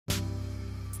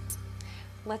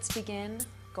Let's begin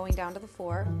going down to the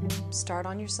floor. Start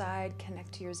on your side,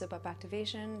 connect to your zip up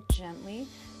activation gently.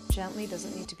 Gently,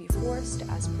 doesn't need to be forced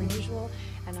as per usual.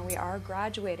 And then we are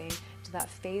graduating to that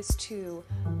phase 2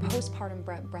 postpartum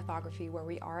breathography, where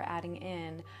we are adding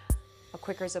in a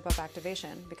quicker zip up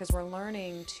activation, because we're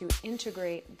learning to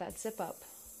integrate that zip up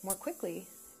more quickly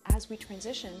as we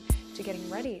transition to getting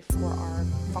ready for our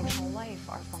functional life,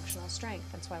 our functional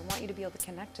strength. And so I want you to be able to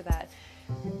connect to that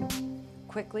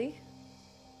quickly,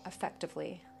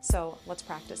 effectively. So let's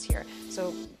practice here.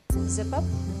 So zip up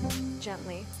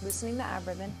gently, loosening the ab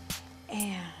ribbon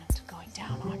and going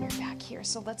down on your back here.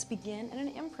 So let's begin in an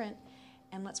imprint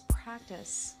and let's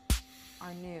practice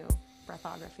our new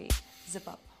breathography. Zip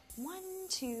up. 1,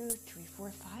 2, 3, 4,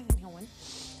 5. Inhale 1.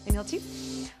 Inhale 2.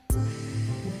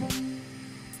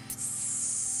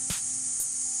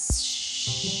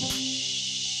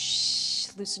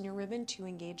 Loosen your ribbon. 2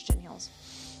 engaged inhales.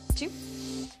 2.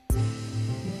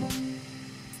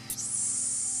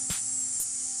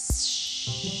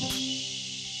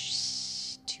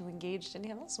 2 engaged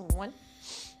inhales. 1,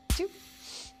 2.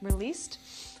 Released.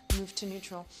 Move to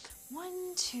neutral.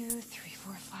 1, 2, 3,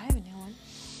 4, 5. Inhale 1.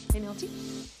 Inhale 2.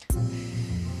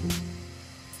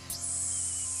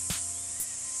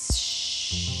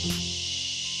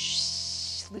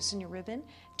 Loosen your ribbon.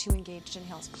 2 engaged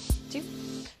inhales. 2.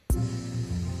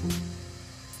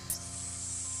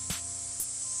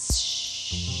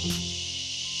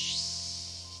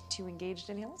 2 engaged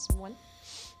inhales. 1,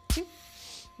 2.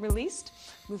 Released.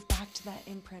 Move back to that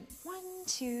imprint. 1,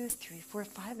 2, 3, 4,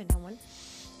 5. Inhale 1.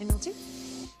 Inhale 2.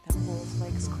 Then both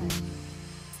legs clamp.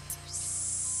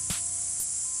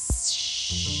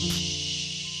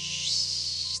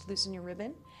 Loosen your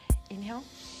ribbon. Inhale.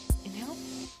 Inhale.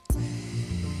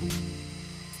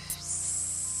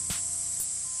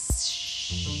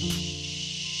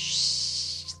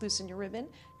 Loosen your ribbon.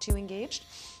 2 engaged.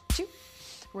 2.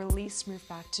 Release. Move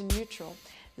back to neutral.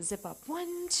 Zip up.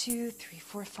 1, 2, 3,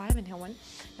 4, 5. Inhale 1.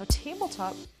 Now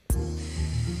tabletop.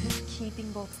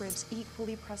 Keeping both ribs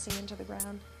equally pressing into the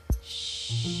ground.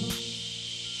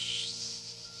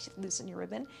 Loosen your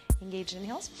ribbon. Engage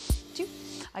inhales. 2.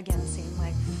 Again, same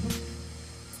leg.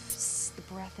 The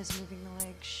breath is moving the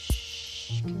leg.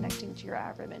 Connecting to your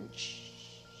ab ribbon.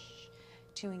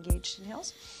 2 engaged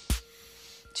inhales.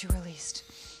 2 released.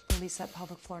 Release that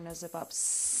pelvic floor. Now zip up.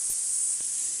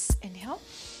 Inhale.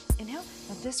 Inhale.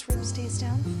 Now this rib stays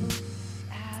down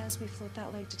as we float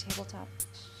that leg to tabletop.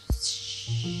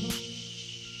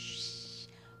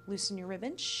 Loosen your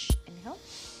ribbon. Inhale.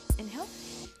 Inhale.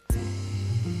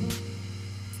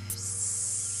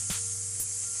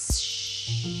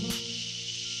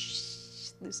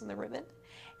 Loosen the ribbon.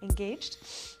 Engaged.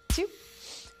 2.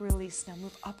 Release. Now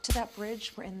move up to that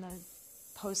bridge. We're in the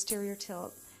posterior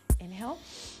tilt. Inhale.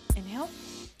 Inhale.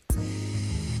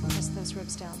 Press those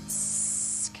ribs down.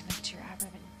 Connect to your ab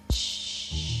ribbon.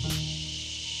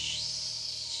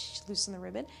 Loosen the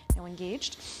ribbon. Now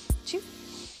engaged. 2.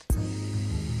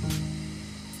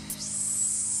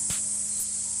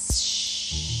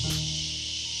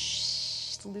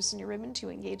 Loosen your ribbon. 2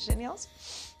 engaged inhales.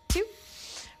 2.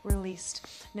 Released.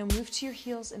 Now move to your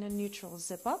heels in a neutral.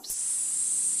 Zip up.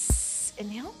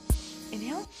 Inhale.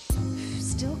 Inhale.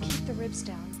 Still keep the ribs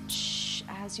down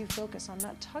as you focus on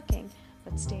not tucking,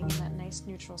 but staying in that nice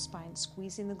neutral spine.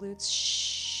 Squeezing the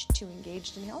glutes. 2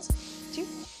 engaged inhales. 2.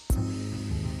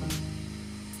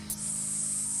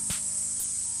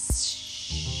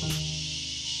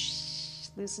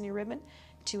 Loosen your ribbon.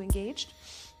 2 engaged.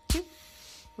 2.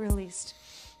 Released.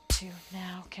 2.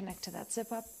 Now connect to that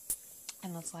zip up.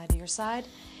 And let's lie to your side.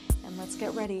 And let's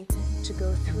get ready to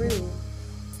go through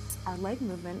our leg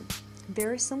movement,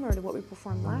 very similar to what we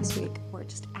performed last week. We're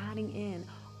just adding in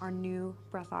our new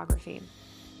breathography.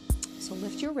 So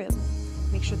lift your rib.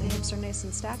 Make sure the hips are nice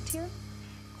and stacked here.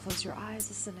 Close your eyes.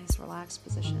 This is a nice relaxed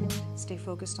position. Stay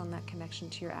focused on that connection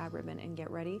to your ab ribbon and get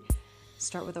ready.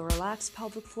 Start with a relaxed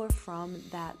pelvic floor from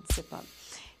that zip up.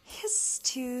 Hiss.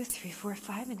 2, 3, 4,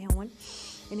 5. Inhale 1.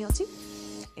 Inhale 2.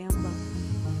 And low.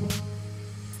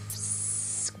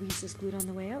 Squeeze this glute on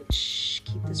the way out.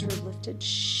 Keep this rib lifted.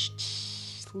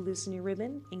 Loosen your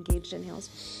ribbon. Engaged inhales.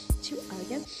 2. Out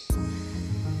again.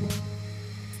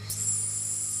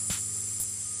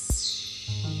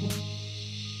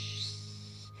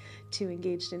 2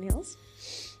 engaged inhales.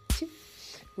 2.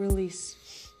 Release.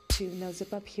 2. Now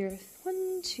zip up here.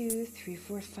 1, 2, 3,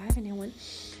 4, 5. Inhale 1.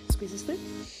 Squeeze this glute.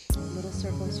 Little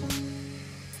circles.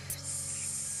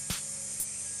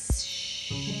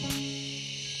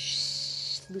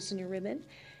 Loosen your ribbon.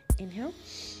 Inhale.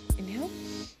 Inhale.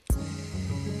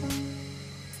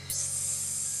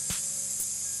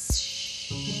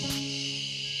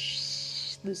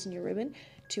 Loosen your ribbon.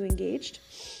 2, engaged.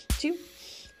 2,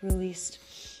 released.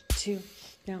 2.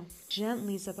 Now,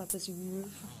 gently zip up as you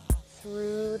move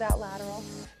through that lateral,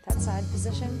 that side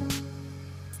position.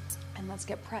 And let's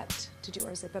get prepped to do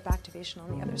our zip up activation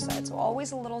on the other side. So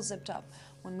always a little zipped up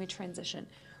when we transition.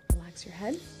 Relax your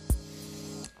head.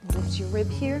 Lift your rib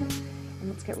here. And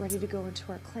let's get ready to go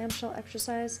into our clamshell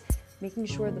exercise, making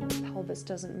sure that the pelvis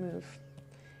doesn't move.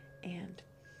 And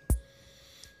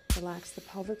relax the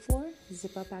pelvic floor.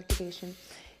 Zip up activation.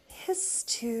 Hiss,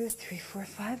 2, 3, 4,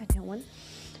 5. Inhale 1.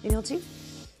 Inhale 2.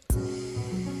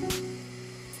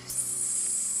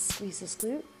 Squeeze this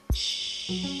glute.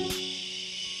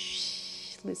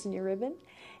 Loosen your ribbon.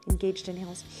 Engaged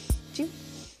inhales. 2.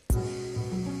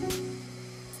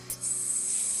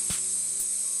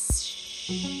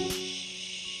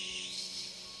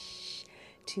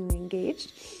 2,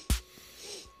 engaged.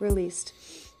 Released.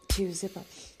 2, zip up.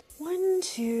 1,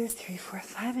 2, 3, 4,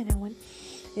 5. Inhale 1.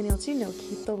 Inhale 2. No,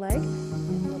 keep the leg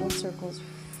in little circles,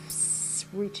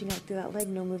 reaching out through that leg.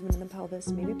 No movement in the pelvis.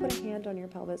 Maybe put a hand on your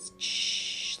pelvis.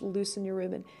 Loosen your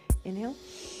ribbon. Inhale.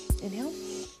 Inhale.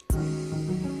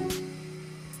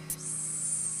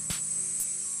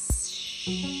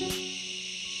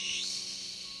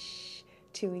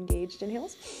 2, engaged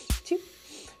inhales. 2,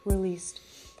 released.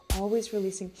 Always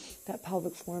releasing that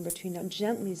pelvic floor in between. Now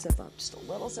gently zip up, just a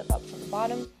little zip up from the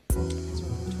bottom as we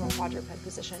move to our quadruped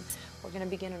position. We're going to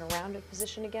begin in a rounded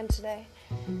position again today.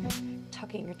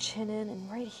 Tucking your chin in, and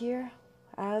right here,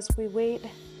 as we wait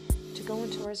to go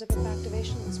into our zip up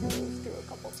activation, let's move through a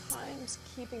couple times,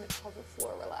 keeping the pelvic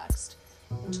floor relaxed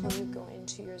until you go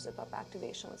into your zip up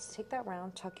activation. Let's take that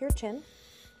round, tuck your chin.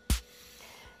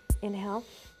 Inhale,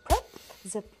 prep,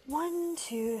 zip 1,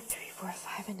 2, 3, 4,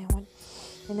 5. Inhale 1.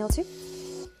 Inhale 2.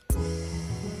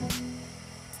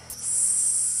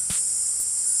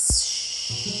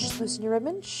 Loosen your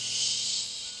ribbon.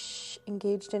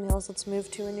 Engaged inhales. Let's move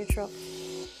to a neutral.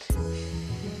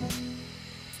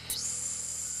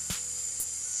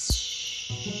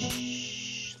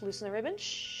 Loosen the ribbon.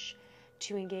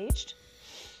 2, engaged.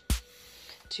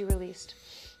 2, released.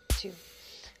 2.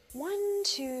 1,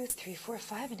 2, 3, 4,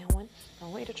 5. Inhale 1. I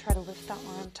want you to try to lift that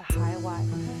arm to high Y.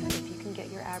 If you can get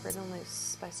your ab-ribbon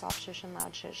loose by soft shish and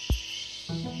loud shish.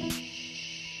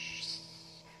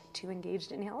 2,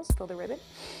 engaged inhales. Fill the ribbon.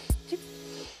 2.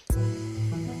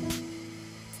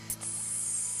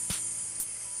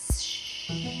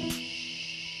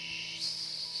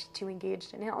 2,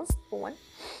 engaged inhales. 1,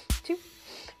 2.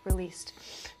 Released.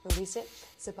 Release it.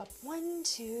 Zip up. 1,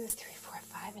 2, 3, 4,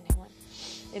 5. Inhale 1.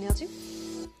 Inhale 2.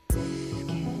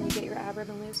 Can you get your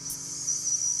ab-ribbon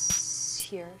loose?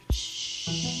 Here.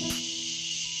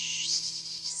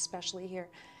 Especially here.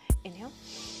 Inhale.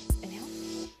 Inhale.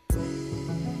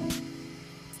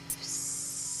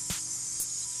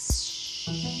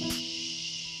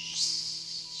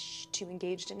 2,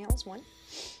 engaged inhales. 1,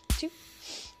 2.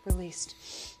 Released.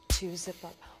 2, zip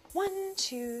up. 1,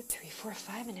 2, 3, 4,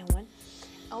 5. Inhale 1.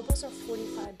 Elbows are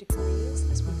 45 degrees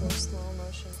as we go slow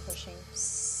motion pushing.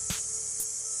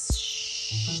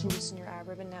 Loosen your ab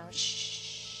ribbon now.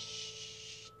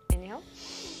 Inhale.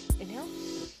 Inhale.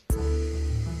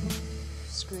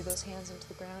 Screw those hands into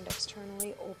the ground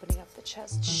externally, opening up the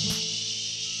chest.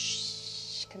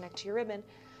 Connect to your ribbon.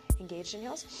 Engaged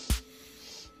inhales.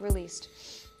 Released.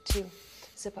 2.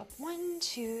 Zip up. 1,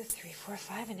 2, 3, 4,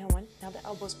 5. Inhale 1. Now the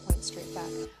elbows point straight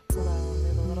back. Low.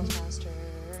 Move a little faster.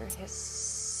 Hiss.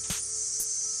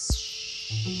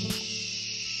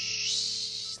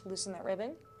 Loosen that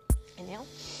ribbon. Inhale.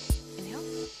 Inhale.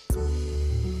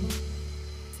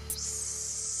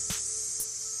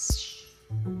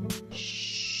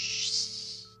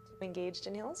 Engaged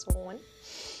inhales. 1,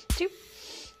 2.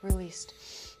 Released.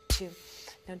 2.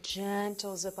 Now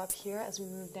gentle zip up here as we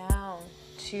move down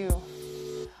to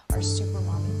our super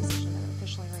mommy position. I've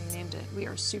officially renamed it. We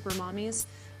are super mommies.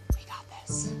 We got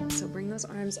this. So bring those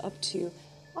arms up to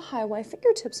a high Y,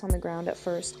 fingertips on the ground at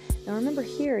first. Now remember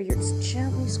here, you're just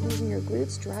gently squeezing your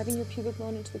glutes, driving your pubic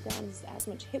bone into the ground. This is as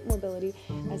much hip mobility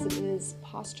as it is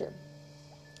posture.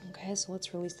 Okay, so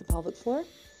let's release the pelvic floor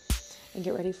and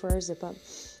get ready for our zip up.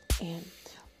 And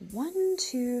 1,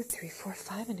 2, 3, 4,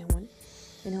 5. Inhale 1.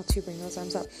 Inhale 2. Bring those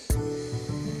arms up.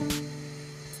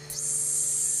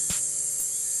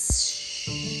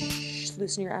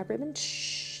 Loosen your ab ribbon.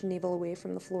 Navel away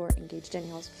from the floor. Engaged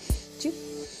inhales. 2.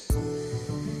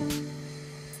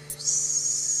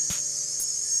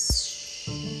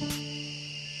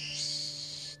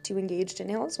 2 engaged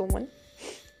inhales. 1,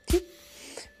 2.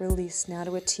 Release now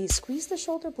to a T. Squeeze the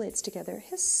shoulder blades together.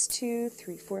 Hiss. 2,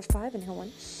 3, 4, 5. Inhale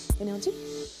 1. Inhale 2.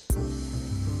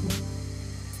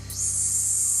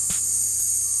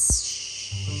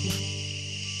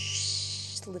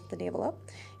 lift the navel up.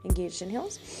 Engaged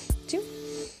inhales. 2.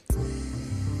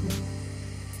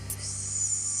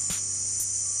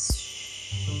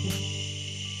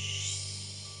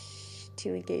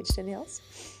 2 engaged inhales.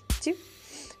 2.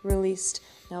 Released.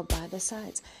 Now by the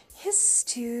sides. Hiss.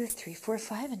 2, 3, 4,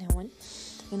 5. Inhale 1.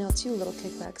 Inhale 2. Little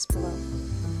kickbacks below.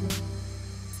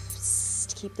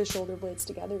 Keep the shoulder blades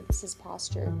together. This is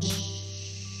posture.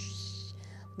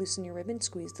 Loosen your ribbon.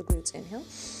 Squeeze the glutes. Inhale.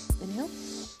 Inhale.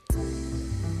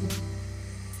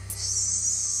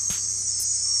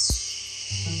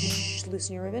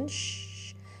 Loosen your ribbon.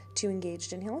 2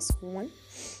 engaged inhales. 1,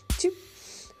 2.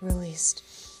 Released.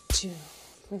 2.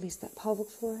 Release that pelvic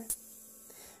floor.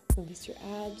 Release your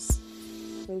abs.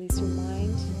 Release your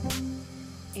mind.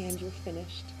 And you're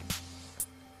finished.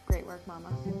 Great work, mama.